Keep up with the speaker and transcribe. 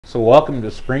So welcome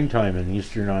to springtime in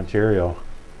eastern Ontario.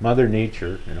 Mother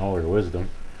Nature, in all her wisdom,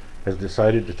 has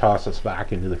decided to toss us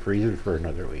back into the freezer for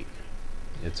another week.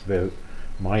 It's about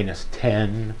minus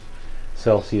 10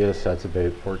 Celsius, that's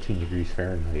about 14 degrees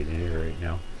Fahrenheit in here right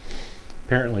now.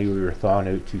 Apparently we were thawing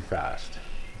out too fast.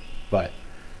 But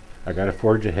I gotta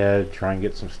forge ahead, try and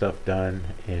get some stuff done,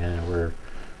 and we're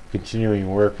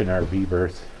continuing work in our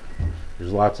V-Berth.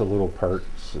 There's lots of little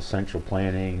parts, essential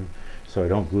planning, so I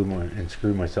don't glue and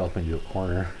screw myself into a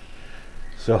corner.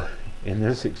 So in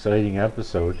this exciting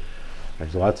episode,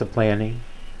 there's lots of planning,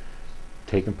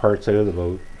 taking parts out of the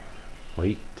boat.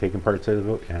 Taking parts out of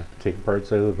the boat? Yeah, taking parts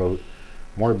out of the boat.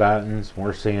 More battens,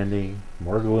 more sanding,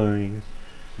 more gluing,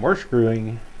 more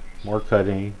screwing, more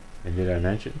cutting, and did I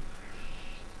mention?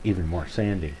 Even more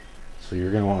sanding. So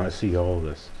you're going to want to see all of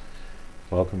this.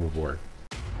 Welcome aboard.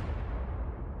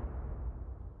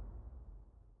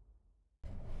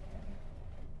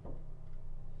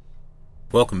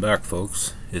 Welcome back,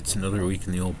 folks. It's another week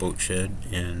in the old boat shed,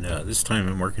 and this time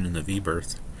I'm working in the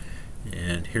V-Berth,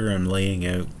 and here I'm laying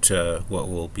out what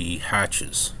will be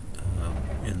hatches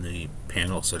in the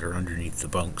panels that are underneath the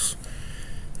bunks.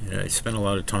 And I spent a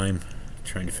lot of time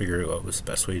trying to figure out what was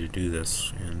the best way to do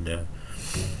this, and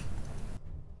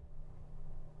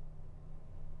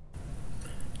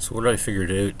so what I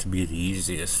figured out to be the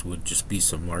easiest would just be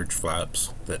some large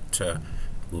flaps that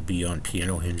will be on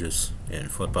piano hinges and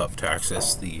flip up to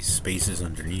access the spaces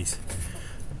underneath.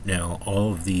 Now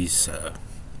all of these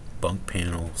bunk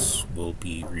panels will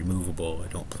be removable. I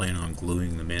don't plan on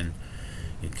gluing them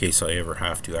in case I ever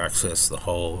have to access the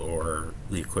hull or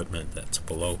the equipment that's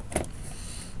below.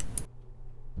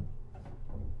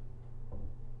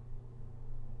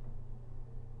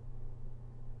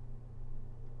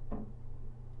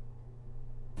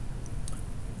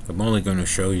 I'm only going to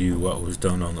show you what was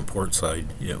done on the port side.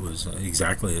 It was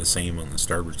exactly the same on the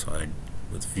starboard side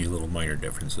with a few little minor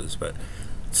differences, but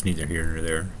it's neither here nor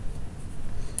there.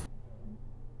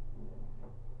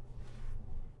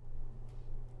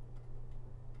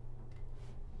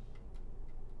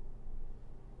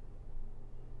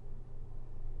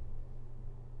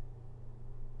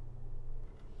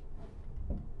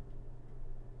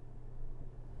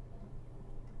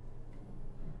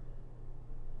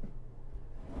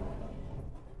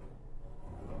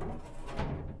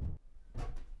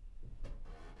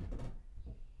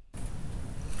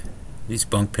 These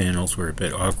bunk panels were a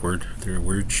bit awkward. They're a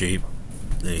weird shape.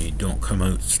 They don't come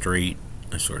out straight.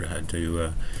 I sort of had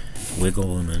to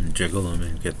wiggle them and jiggle them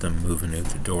and get them moving out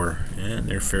the door. And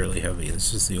they're fairly heavy.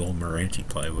 This is the old Marenti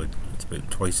plywood. It's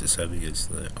about twice as heavy as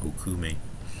the Okume.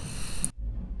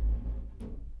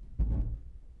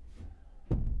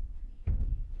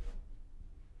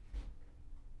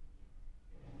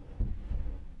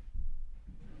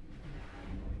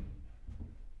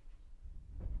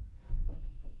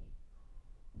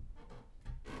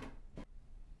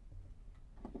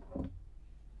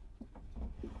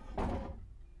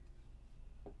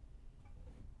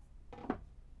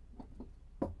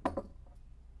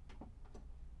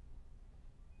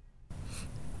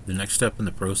 The next step in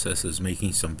the process is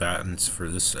making some battens for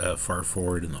this far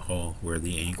forward in the hull where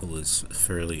the angle is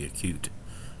fairly acute.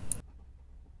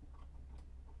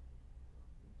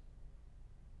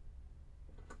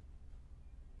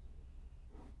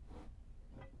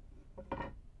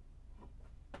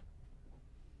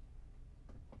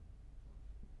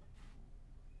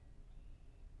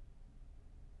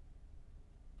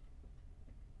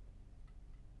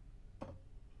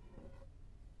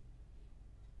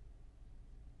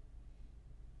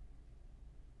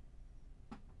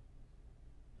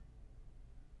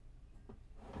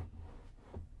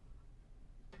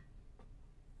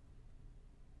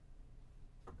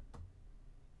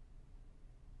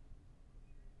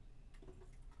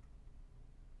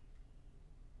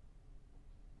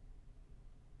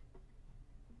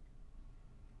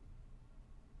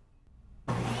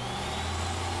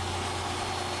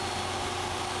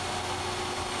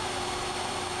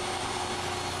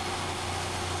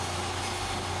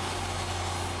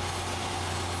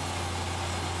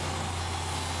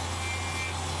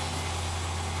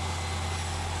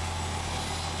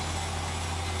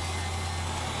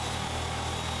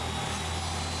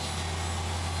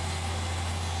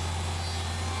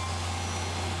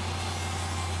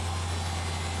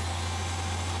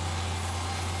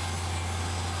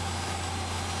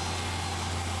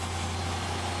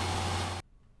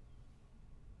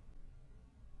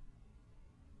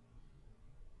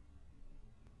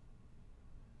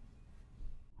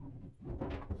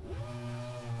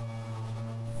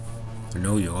 I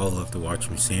know you all love to watch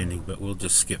me sanding, but we'll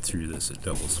just skip through this at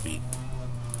double speed.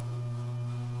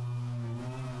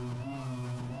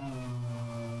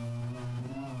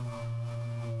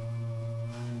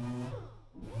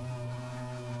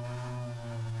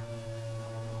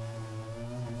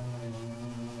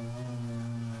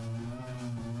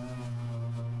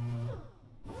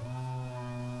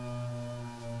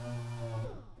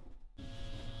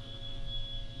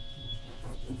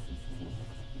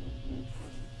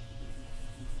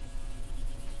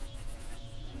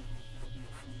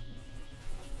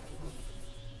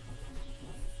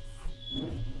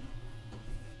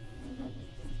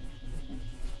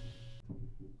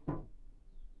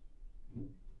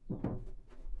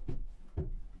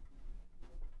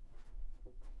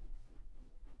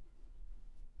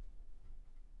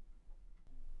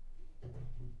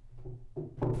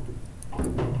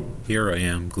 Here I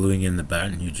am gluing in the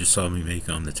batten you just saw me make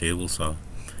on the table saw,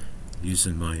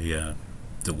 using my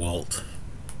DeWalt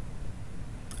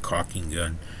caulking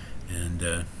gun, and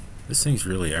this thing's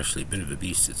really actually a bit of a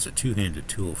beast. It's a two-handed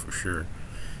tool for sure.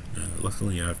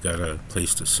 Luckily I've got a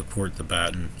place to support the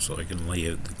batten so I can lay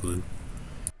out the glue.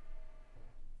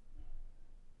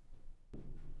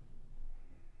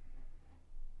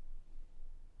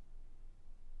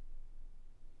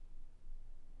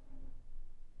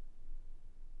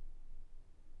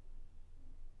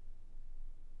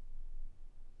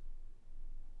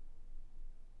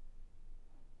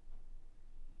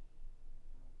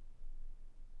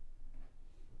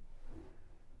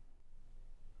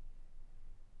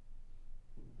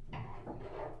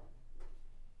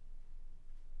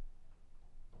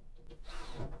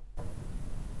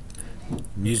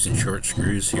 I'm using short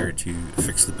screws here to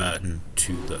fix the batten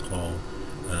to the hull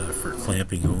for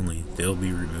clamping only. They'll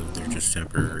be removed, they're just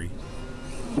temporary.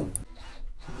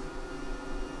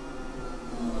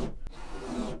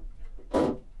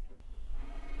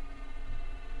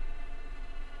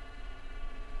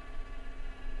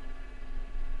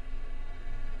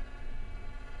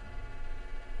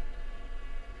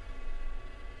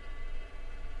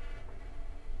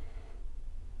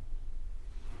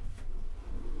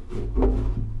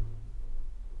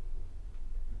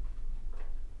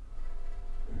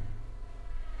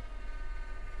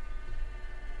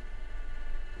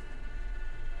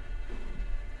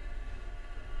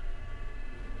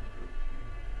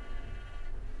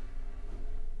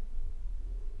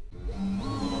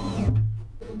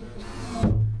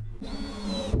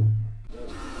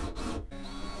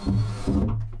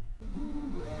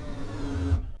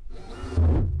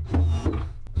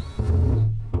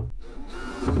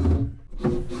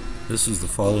 This is the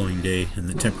following day, and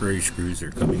the temporary screws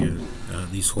are coming out.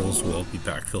 These holes will all be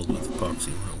backfilled with epoxy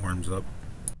when it warms up.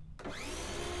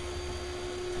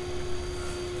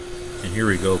 And here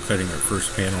we go, cutting our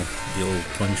first panel, the old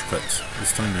plunge cuts.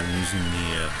 This time I'm using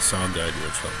the saw guide,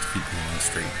 which helps keep the line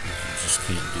straight. You just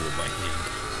can't do it by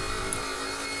hand.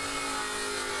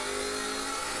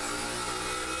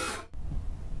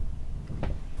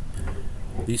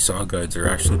 These saw guides are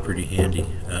actually pretty handy.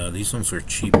 These ones are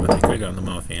cheap. I think I got them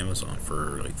off Amazon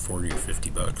for like 40 or 50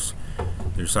 bucks.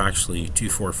 There's actually two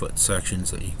 4-foot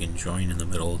sections that you can join in the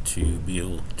middle to be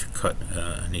able to cut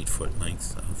an 8-foot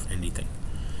length of anything.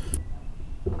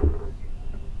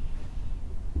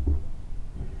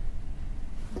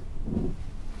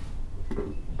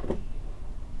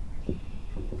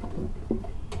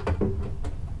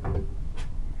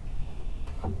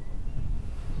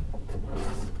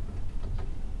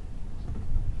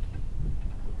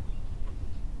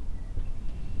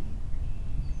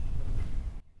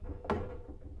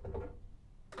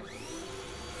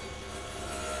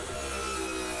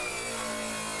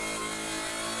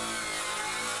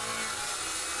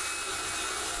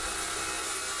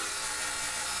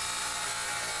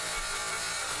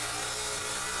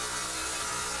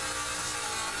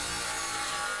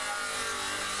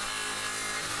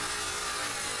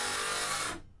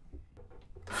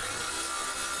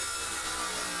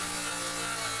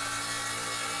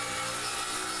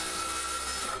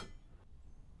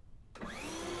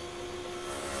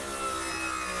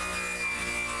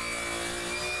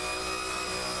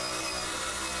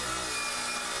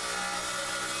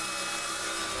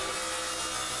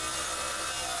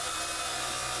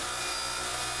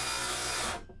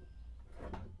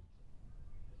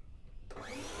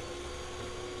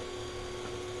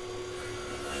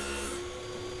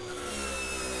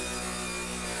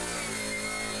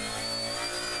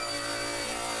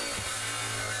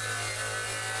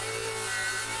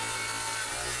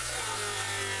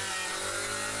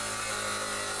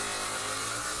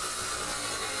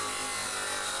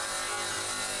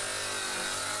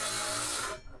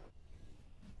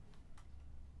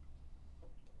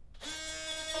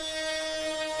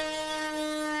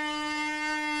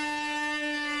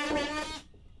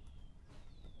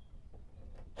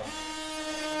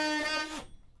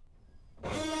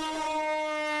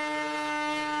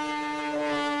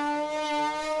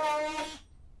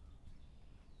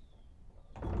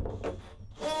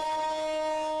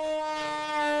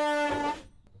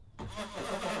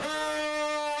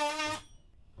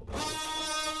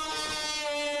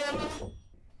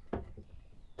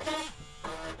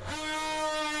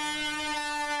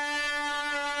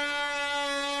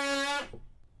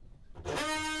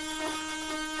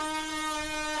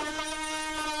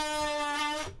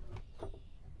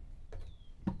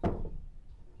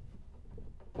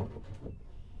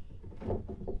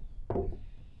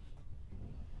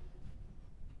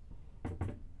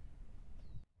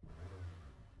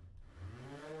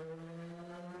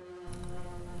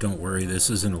 Don't worry,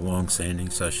 this isn't a long sanding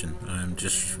session. I'm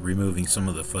just removing some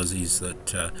of the fuzzies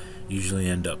that usually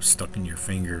end up stuck in your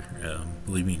finger.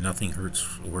 Believe me, nothing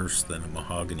hurts worse than a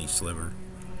mahogany sliver.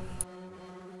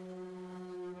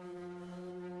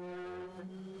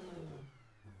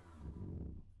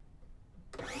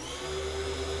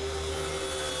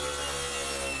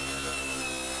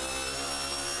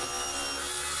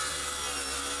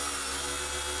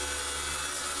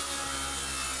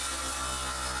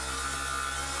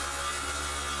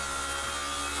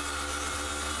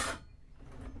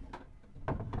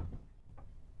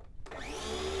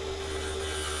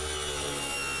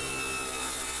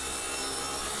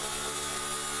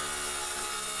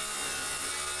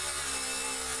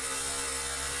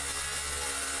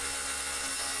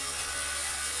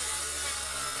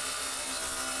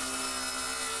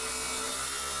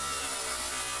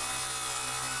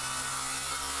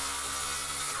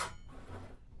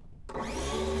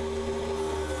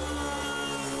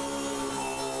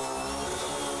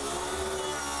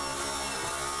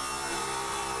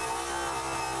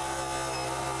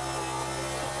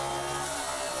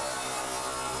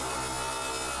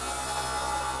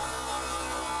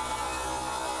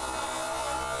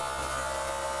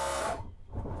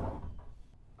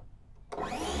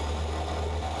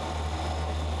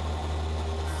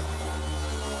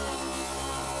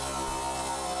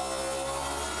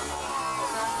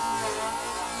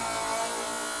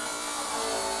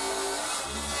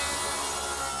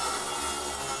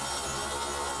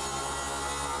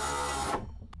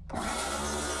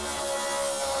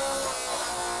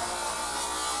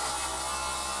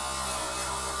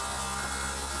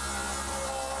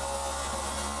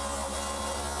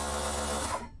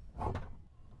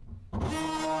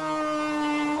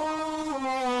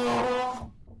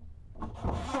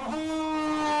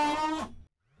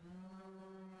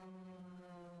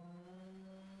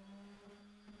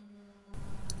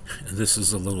 This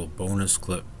is a little bonus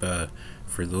clip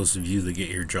for those of you that get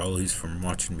your jollies from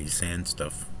watching me sand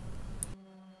stuff.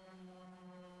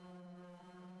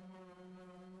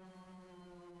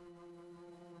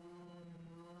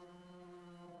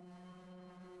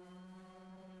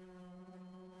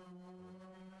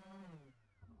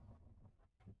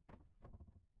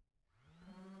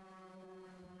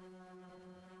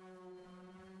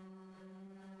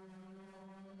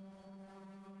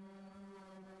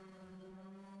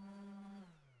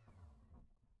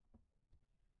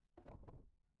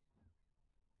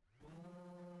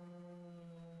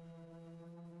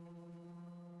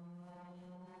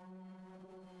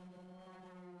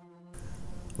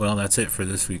 Well, that's it for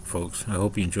this week, folks. I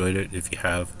hope you enjoyed it. If you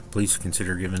have, please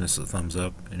consider giving us a thumbs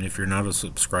up. And if you're not a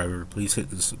subscriber, please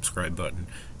hit the subscribe button.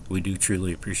 We do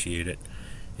truly appreciate it.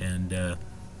 And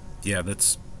yeah,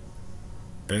 that's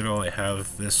about all I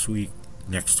have this week.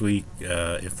 Next week,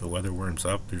 if the weather warms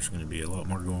up, there's going to be a lot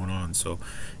more going on. So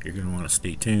you're going to want to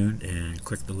stay tuned and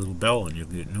click the little bell, and you'll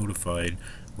get notified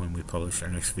when we publish our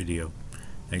next video.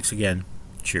 Thanks again.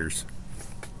 Cheers.